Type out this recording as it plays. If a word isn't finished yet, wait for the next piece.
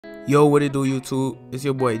Yo, what it do, YouTube? It's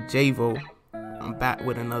your boy Javo. I'm back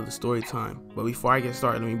with another story time. But before I get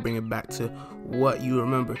started, let me bring it back to what you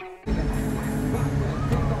remember.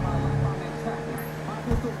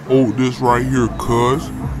 Oh, this right here, cuz.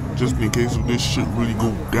 Just in case if this shit really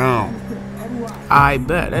go down. I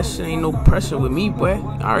bet. That shit ain't no pressure with me, boy.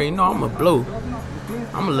 I already know I'ma blow.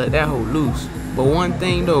 I'ma let that hoe loose. But one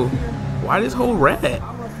thing though, why this whole red?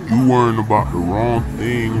 You worrying about the wrong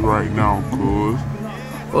thing right now, cuz.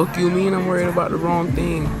 Fuck you mean I'm worried about the wrong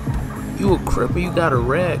thing? You a cripper, you got a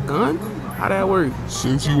red gun? How that work?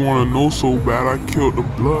 Since you wanna know so bad, I killed the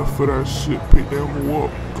blood for that shit. Pick that hoe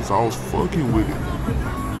up, cause I was fucking with it.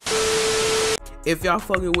 If y'all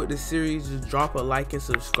fucking with the series, just drop a like and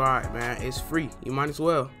subscribe, man. It's free. You might as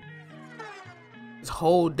well. This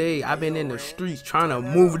whole day, I've been in the streets trying to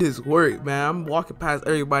move this work, man. I'm walking past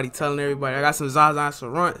everybody, telling everybody, I got some Zaza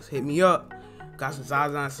Sarunts, hit me up. Got some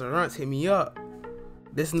Zaza Sarunts, hit me up.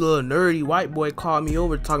 This little nerdy white boy called me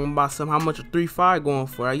over talking about how much a 3.5 going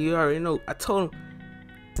for. You already know. I told him,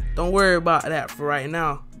 don't worry about that for right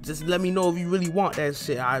now. Just let me know if you really want that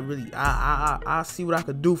shit. I'll see what I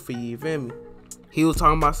could do for you. You feel me? He was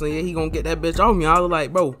talking about saying, yeah, he gonna get that bitch off me. I was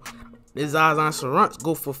like, bro, this Zaza Sarunts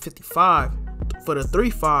go for 55 for the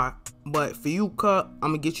 3.5. But for you, cut, I'm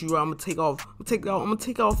gonna get you. I'm gonna take off 50. I'm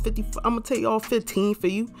gonna take off 15 for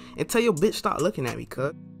you, and tell your bitch stop looking at me,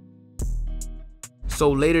 cut. So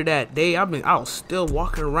later that day, I was still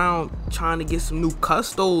walking around trying to get some new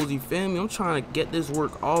custos, you feel me? I'm trying to get this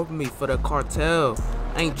work off me for the cartel.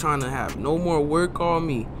 I ain't trying to have no more work on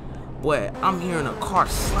me. Boy, I'm hearing a car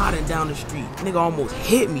sliding down the street. Nigga almost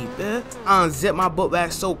hit me, bitch. I unzipped my book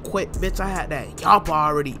bag so quick, bitch. I had that yappa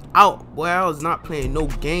already out. Boy, I was not playing no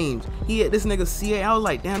games. He hit this nigga CA. I was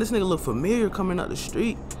like, damn, this nigga look familiar coming up the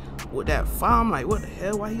street with that fire. I'm like, what the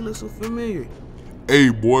hell? Why he look so familiar? Hey,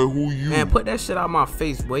 boy, who you? Man, put that shit out my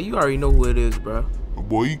face, boy. You already know who it is, bro.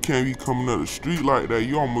 Boy, you can't be coming up the street like that.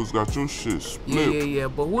 You almost got your shit split. Yeah.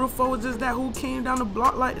 But who the fuck was just that who came down the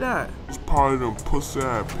block like that? It's probably them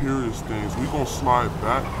pussy-ass period things. We gonna slide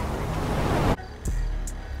back.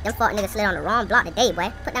 Them fuck niggas slid on the wrong block today,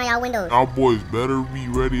 boy. Put down y'all windows. Our boys better be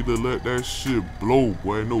ready to let that shit blow,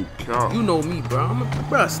 boy. No cap. You know me, bro.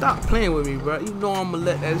 Bro, stop playing with me, bro. You know I'ma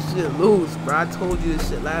let that shit loose, bro. I told you this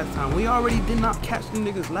shit last time. We already did not catch them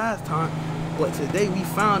niggas last time. But today we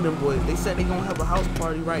found them, boys. They said they gonna have a house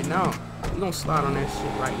party right now. We gonna slide on that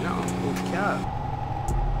shit right now. No cap.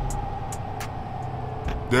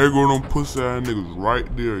 There go them pussy ass niggas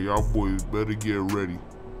right there. Y'all boys better get ready.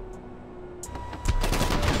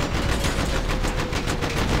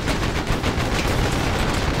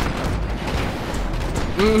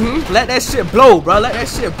 Let that shit blow, bro. Let that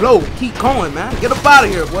shit blow. Keep going, man. Get up out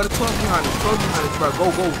of here, boy. The 12 behind us. 12 behind us, bro.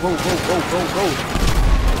 Go.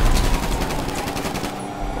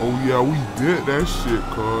 Oh yeah, we did that shit,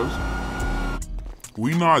 cuz.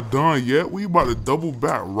 We not done yet. We about to double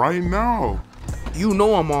back right now. You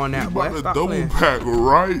know I'm on that, boy. We about to double back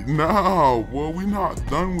right now. Well, we not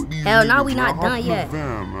done with these Hell niggas. no, we not done yet.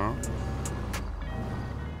 Van, man.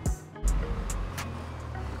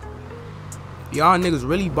 Y'all niggas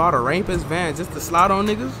really bought a rapist van just to slide on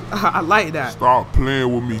niggas? I like that. Stop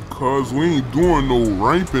playing with me, cuz. We ain't doing no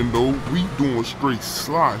ramping, though. We doing straight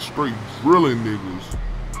slide, straight drilling niggas.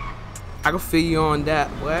 I can feel you on that,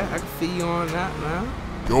 boy. I can feel you on that, man.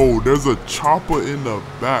 Yo, there's a chopper in the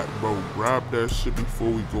back, bro. Grab that shit before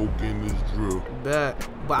we go get in this drill. Bet.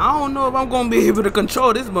 But I don't know if I'm gonna be able to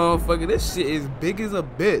control this motherfucker. This shit is big as a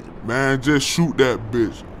bitch. Man, just shoot that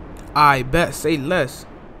bitch. I bet. Say less.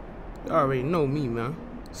 You already know me, man.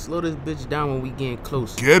 Slow this bitch down when we getting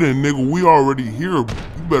close. Get it, nigga. We already here. You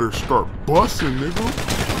better start busting,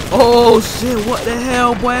 nigga. Oh shit, what the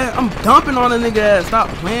hell, boy? I'm dumping on a nigga ass. Stop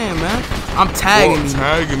playing, man. I'm tagging you.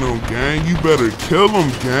 Tagging them, gang. You better kill them,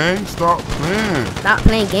 gang. Stop playing. Stop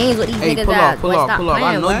playing games with these niggas ass. Pull up.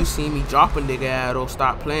 I know you seen me drop a nigga ass, though.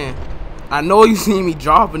 Stop playing. I know you seen me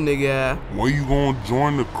drop a nigga ass. When you gonna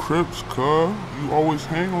join the Crips, cuz? You always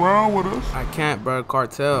hang around with us. I can't, bro.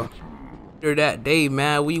 Cartel. After that day,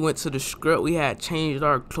 man, we went to the strip. We had changed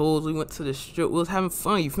our clothes. We went to the strip. We was having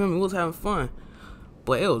fun. You feel me? We was having fun.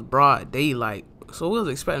 But it was broad daylight, so we was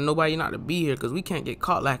expecting nobody not to be here because we can't get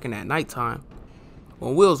caught lacking at nighttime.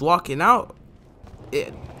 When we was walking out,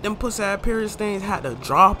 them pussy ass period things had to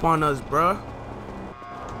drop on us, bruh.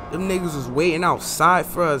 Them niggas was waiting outside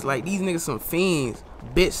for us like these niggas some fiends.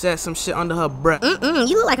 Bitch said some shit under her breath.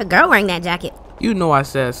 You look like a girl wearing that jacket. You know I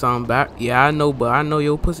said something back. Yeah, I know, but I know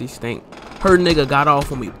your pussy stink. Her nigga got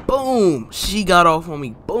off on me. Boom. She got off on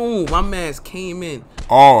me. Boom. My mans came in.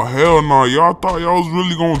 Oh, hell no. Y'all thought y'all was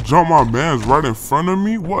really gonna jump my mans right in front of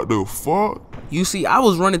me? What the fuck? You see, I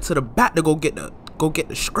was running to the back to go get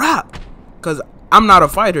the scrap, cause I'm not a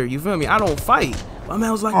fighter. You feel me? I don't fight. My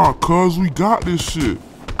man was like, "Oh, cuz we got this shit."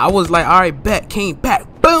 I was like, all right, bet. Came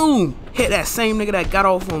back, boom, hit that same nigga that got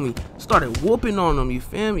off on me. Started whooping on him. You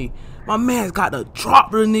feel me? My man's got to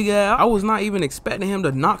drop the nigga out. I was not even expecting him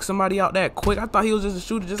to knock somebody out that quick. I thought he was just a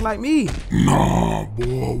shooter just like me. Nah,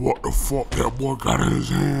 boy, what the fuck that boy got in his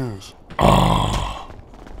hands?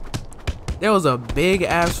 There was a big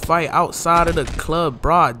ass fight outside of the club,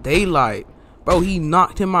 broad daylight. Bro, he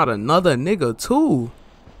knocked him out another nigga too.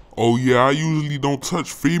 Oh yeah, I usually don't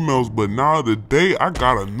touch females, but now today I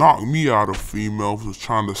gotta knock me out of females who's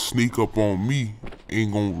trying to sneak up on me.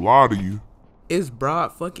 Ain't gonna lie to you. It's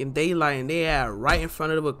broad fucking daylight and they are right in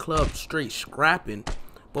front of the club straight scrapping.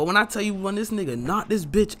 But when I tell you, when this nigga knocked this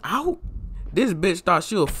bitch out, this bitch thought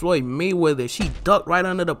she was Floyd Mayweather. She ducked right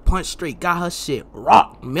under the punch straight, got her shit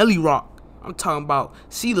rocked, Millie rock. I'm talking about,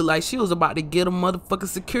 she looked like she was about to get a motherfucking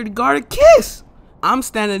security guard a kiss. I'm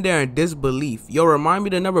standing there in disbelief. Yo, remind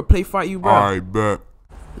me to never play fight you, bro. Alright, bet.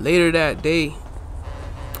 Later that day,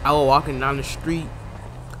 I was walking down the street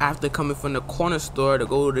after coming from the corner store to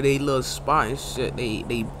go to their little spot and shit,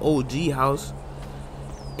 they OG house.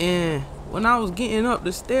 And when I was getting up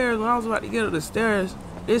the stairs, when I was about to get up the stairs,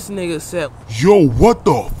 this nigga said, "Yo, what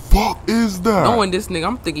the fuck is that?" Knowing this nigga,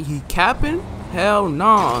 I'm thinking he capping? Hell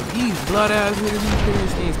nah. These blood ass niggas, these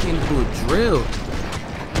previous things came to do a drill.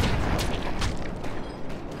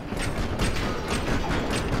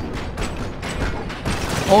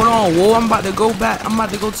 Hold on, whoa, I'm about to go back. I'm about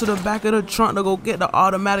to go to the back of the trunk to go get the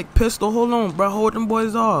automatic pistol. Hold on, bro. Hold them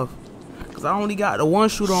boys off. Cause I only got the one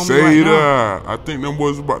shooter on me right now. Say that. I think them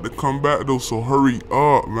boys about to come back though, so hurry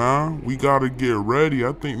up, man. We gotta get ready.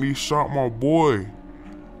 I think they shot my boy.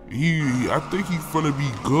 I think he finna be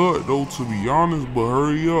good though, to be honest, but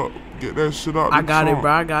hurry up. Get that shit out the I got trunk. it,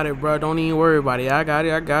 bro. I got it, bro. Don't even worry about it. I got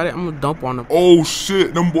it. I'm gonna dump on them. Oh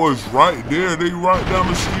shit, them boys right there. They right down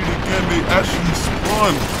the street again. They actually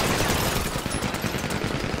spun.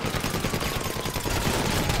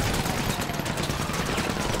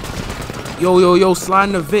 Yo, slide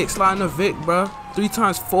in the Vic, bro. 3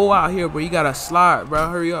 times 4 out here, bro. You gotta slide, bro.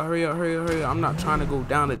 Hurry up. I'm not trying to go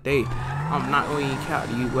down today. I'm not going to count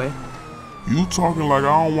to you, way. You talking like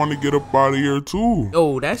I don't want to get up out of here too.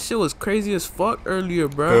 Yo, that shit was crazy as fuck earlier,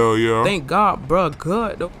 bro. Hell yeah. Thank God, bro.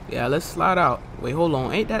 Good though. Yeah, let's slide out. Wait, hold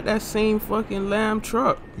on. Ain't that same fucking lamb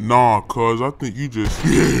truck? Nah, cuz I think you just...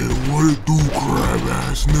 Yeah, what it do, crab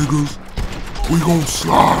ass niggas? We gon'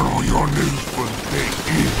 slide on y'all niggas for the day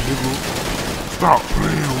in, nigga. Stop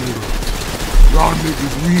playing with us. Y'all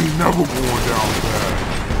niggas, we ain't never going down bad.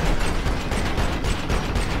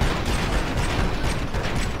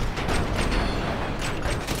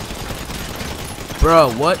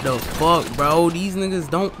 Bro, what the fuck, bro? These niggas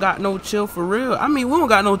don't got no chill for real. I mean, we don't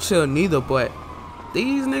got no chill neither, but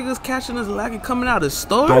these niggas catching us lacking coming out of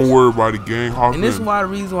stores. Don't worry about it, gang. Hop and this is the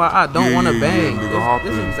reason why I don't want to bang. Yeah,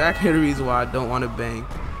 this is exactly the reason why I don't want to bang.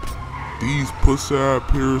 These pussy ass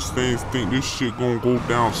Paris things think this shit gonna go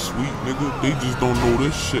down sweet, nigga. They just don't know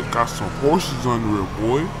this shit got some horses under it,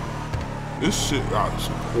 boy. This shit got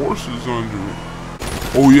some horses under it.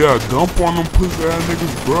 Oh yeah, dump on them pussy ass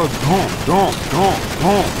niggas, bro. Dump.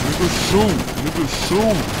 Niggas shoot.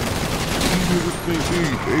 These niggas think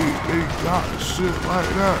they got shit like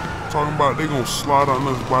that. Talking about they gonna slide on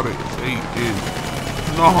us by the 8 inch.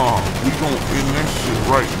 Nah, we gon' end that shit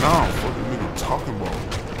right now. What the nigga talking about?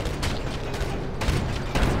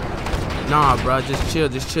 Nah, bro, just chill,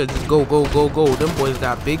 just go. Them boys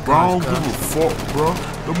got big guns, bro. I don't give a fuck, bro.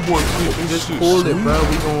 Them boys think this shit pull sweet. it, bro.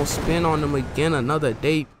 We gonna spin on them again another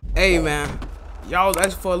day. Hey, man, y'all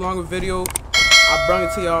asked for a longer video. I brought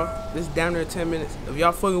it to y'all. This damn near 10 minutes. If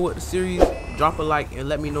y'all fucking with the series, drop a like and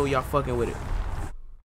let me know y'all fucking with it.